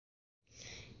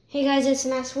Hey guys, it's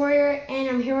Max Warrior, and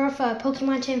I'm here with a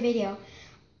Pokemon 10 video.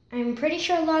 I'm pretty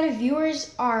sure a lot of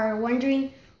viewers are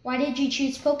wondering, why did you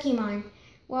choose Pokemon?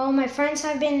 Well, my friends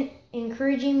have been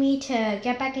encouraging me to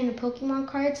get back into Pokemon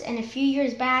cards, and a few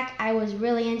years back, I was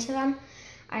really into them.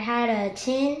 I had a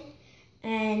tin,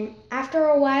 and after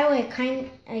a while, it kind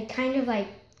of like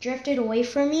drifted away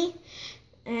from me,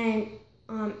 and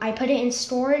I put it in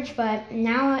storage, but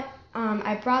now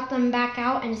I brought them back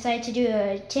out and decided to do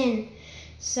a tin.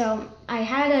 So I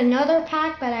had another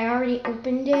pack, but I already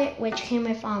opened it, which came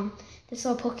with this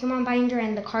little Pokemon binder,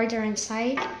 and the cards are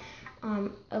inside.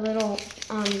 A little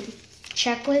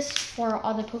checklist for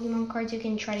all the Pokemon cards you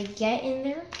can try to get in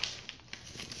there.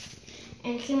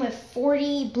 And it came with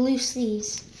 40 blue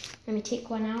sleeves. Let me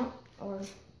take one out, or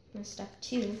my stuff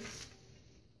too.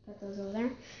 Put those over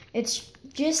there. It's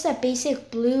just a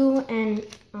basic blue and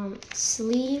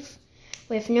sleeve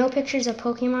with no pictures of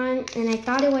Pokemon, and I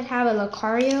thought it would have a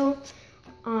Lucario,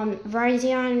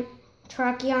 Virizion,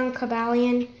 Terrakion,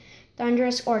 Cobalion,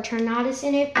 Thundurus, or Tornadus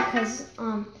in it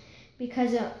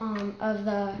because of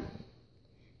the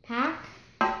pack.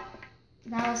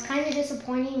 That was kind of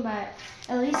disappointing, but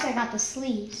at least I got the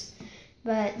sleeves.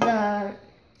 But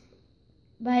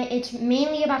it's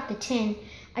mainly about the tin.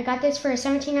 I got this for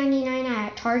 $17.99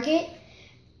 at Target,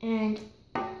 and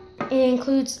it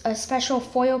includes a special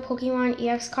foil Pokemon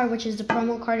EX card, which is the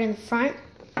promo card in the front.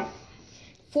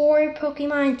 4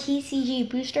 Pokemon TCG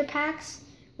booster packs,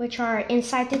 which are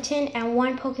inside the tin, and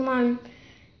one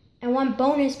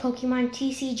bonus Pokemon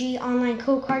TCG online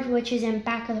code card, which is in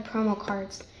back of the promo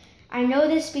cards. I know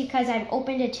this because I've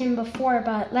opened a tin before,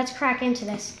 but let's crack into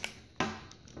this.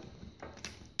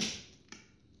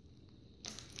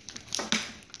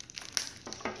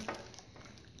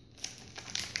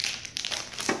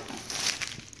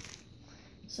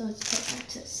 So let's put that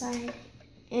to the side.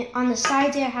 And on the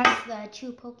sides, it has the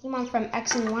 2 Pokemon from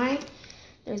X and Y.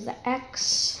 There's the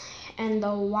X and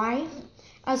the Y.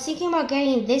 I was thinking about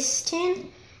getting this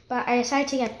tin, but I decided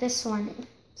to get this one.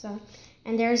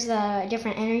 And there's the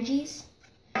different energies.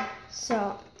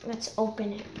 So let's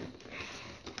open it.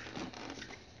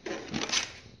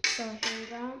 So here we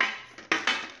go.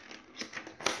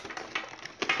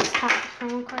 Let's pop the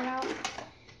promo card out.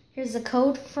 Here's the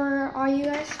code for all you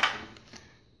guys.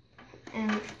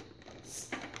 And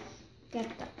get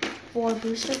the 4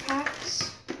 booster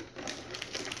packs.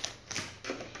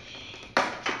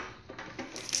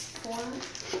 4.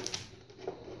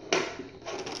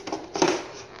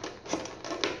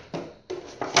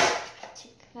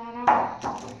 Take that out.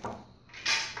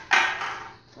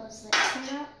 Close the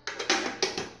tin up.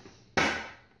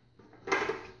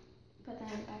 Put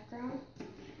that in the background.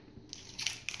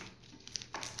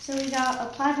 So we got a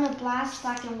Plasma Blast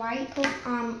Black and White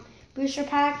booster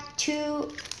pack,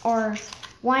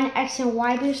 1 X and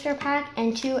Y booster pack,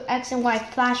 and 2 X and Y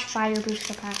Flash Fire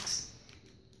booster packs.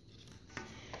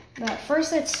 But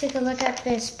first, let's take a look at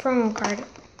this promo card.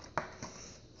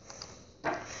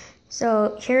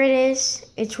 So here it is.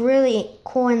 It's really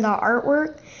cool in the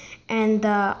artwork, and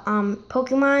the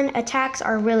Pokemon attacks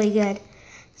are really good.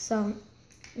 So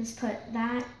let's put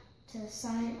that to the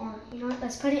side, or you know what?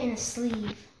 Let's put it in a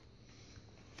sleeve.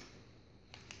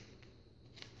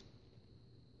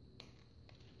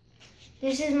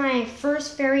 This is my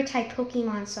first fairy type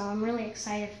Pokemon, so I'm really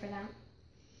excited for that.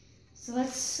 So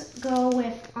let's go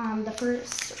with the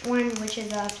first one, which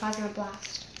is a Plasma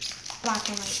Blast, Black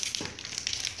and White.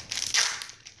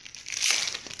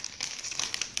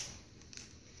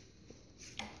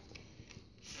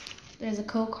 There's a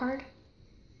code card.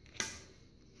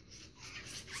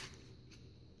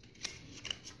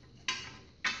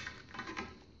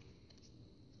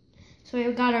 So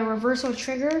we've got a reversal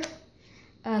trigger,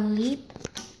 a Leap,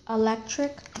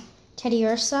 Electric,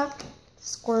 Teddiursa,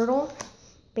 Squirtle,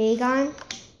 Bagon,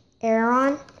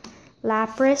 Aeron,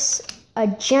 Lapras, a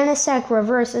Genesect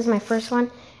Reverse is my first one,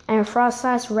 and a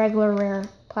Frostlass regular rare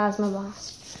Plasma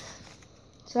Blast.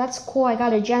 So that's cool. I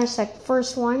got a Genesect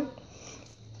first one,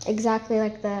 exactly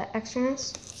like the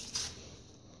Xerneas.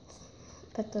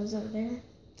 Put those over there.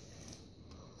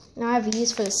 Now I have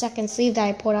these for the second sleeve that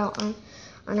I pulled out on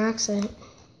accident.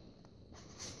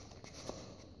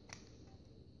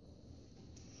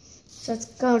 So let's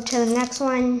go to the next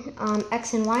one,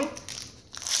 X and Y.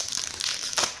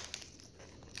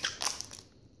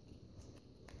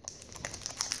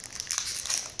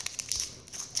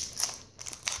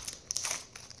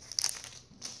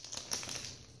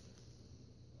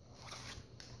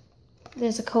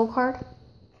 There's a code card.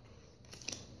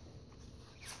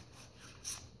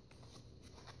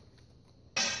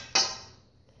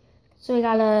 So we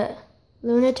got a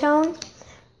Lunatone,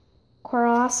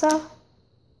 Coralasa,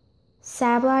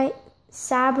 Sableye,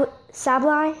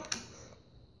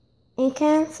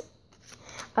 Incans,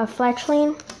 a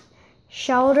Fletchling,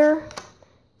 Shelter,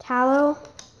 Tallow,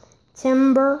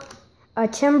 Timber, a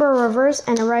Timber Reverse,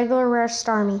 and a regular rare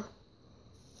Starmie.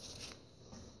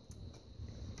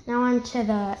 Now on to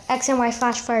the X and Y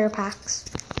Flash Fire packs.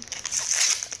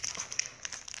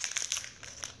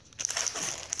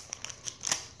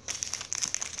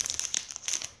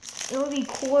 It would be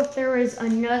cool if there was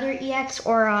another EX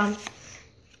or a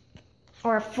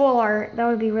full art. That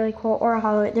would be really cool. Or a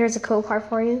holo. There's a code card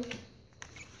for you.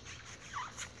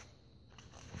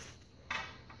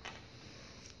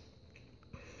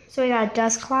 So we got a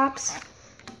Dusclops,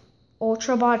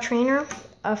 Ultra Ball Trainer,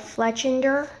 a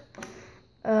Fletchinder,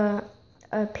 a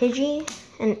Pidgey,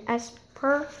 an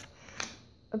Esper,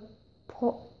 a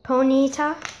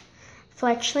Ponyta,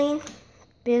 Fletchling,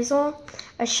 Bizzle,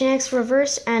 a Shinx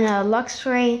Reverse, and a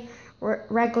Luxray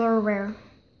regular rare.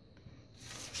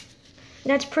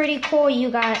 That's pretty cool.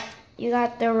 You got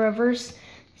the Reverse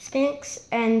Sphinx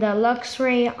and the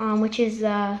Luxray, which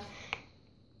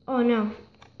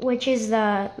is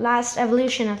the last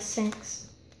evolution of Sphinx.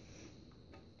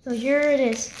 So here it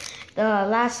is, the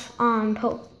last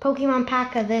Pokemon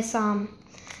pack of this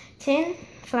tin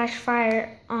Flash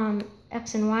Fire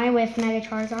X and Y with Mega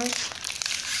Charizard.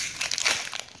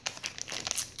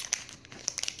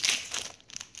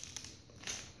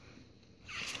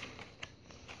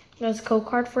 There's a code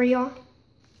card for y'all.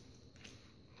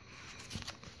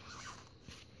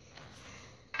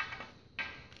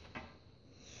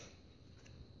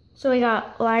 So we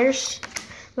got Liar's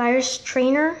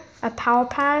Trainer, a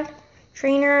Palpad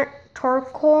Trainer,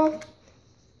 Torkoal,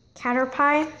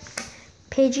 Caterpie,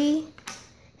 Pidgey,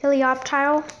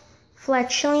 Helioptile,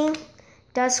 Fletchling,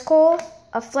 Duskull,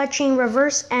 a Fletchling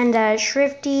Reverse, and a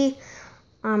Shrifty,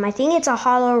 I think it's a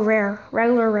holo rare,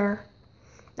 regular rare.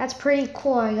 That's pretty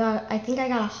cool. I think I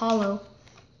got a holo.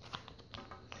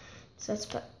 So let's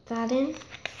put that in.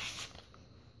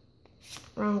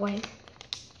 Wrong way.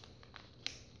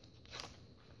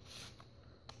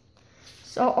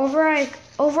 So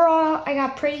overall, I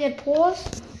got pretty good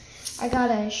pulls. I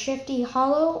got a Shifty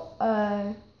holo.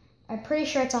 I'm pretty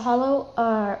sure it's a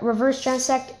holo. Reverse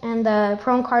Genesect and the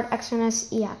Prone card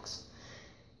Xerneas EX.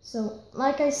 So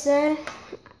like I said,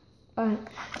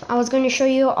 I was going to show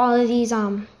you all of these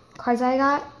cards I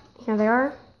got. Here they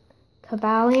are.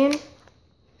 Cabalion,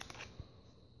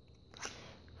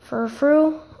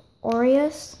 Furfrou,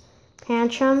 Aureus,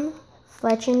 Pancham,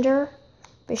 Fletchinder,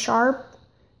 Bisharp,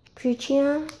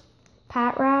 Puchian,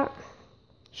 Patrat,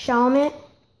 Shelmet,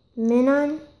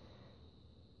 Minun,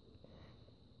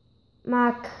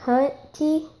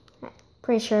 Makuti,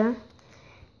 pretty sure,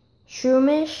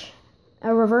 Shroomish,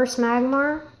 a Reverse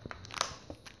Magmar,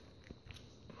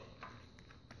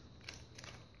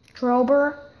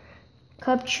 Drober,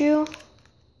 Cubchoo,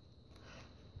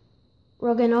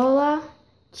 Roganola,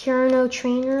 Tyranno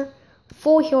Trainer,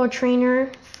 Full Heal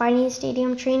Trainer, Fighting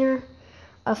Stadium Trainer,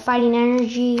 a Fighting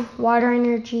Energy, Water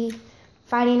Energy,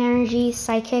 Fighting Energy,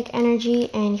 Psychic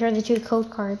Energy, and here are the two code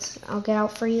cards I'll get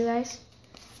out for you guys.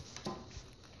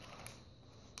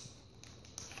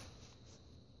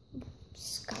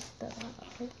 Just got the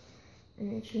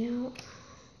energy out.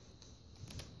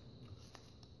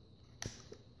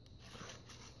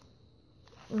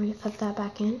 Let me put that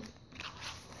back in.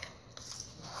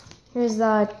 Here's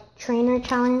the Trainer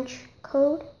Challenge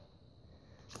code.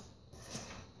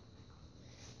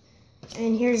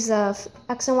 And here's the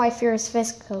X and Y Furious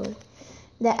Fist code.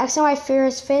 The X and Y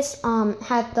Furious Fist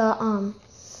had the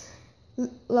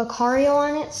Lucario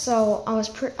on it, so I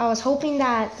was hoping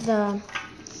that the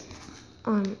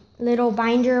little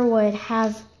binder would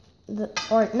have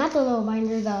or not the little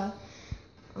binder, the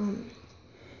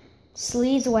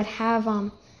sleeves would have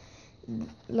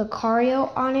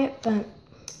Lucario on it, but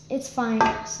it's fine.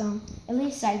 So at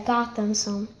least I got them.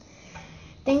 So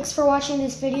thanks for watching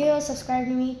this video. Subscribe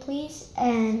to me, please,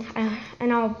 and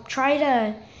I'll try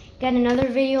to get another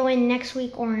video in next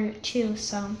week or two.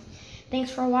 So thanks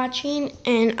for watching,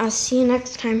 and I'll see you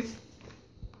next time.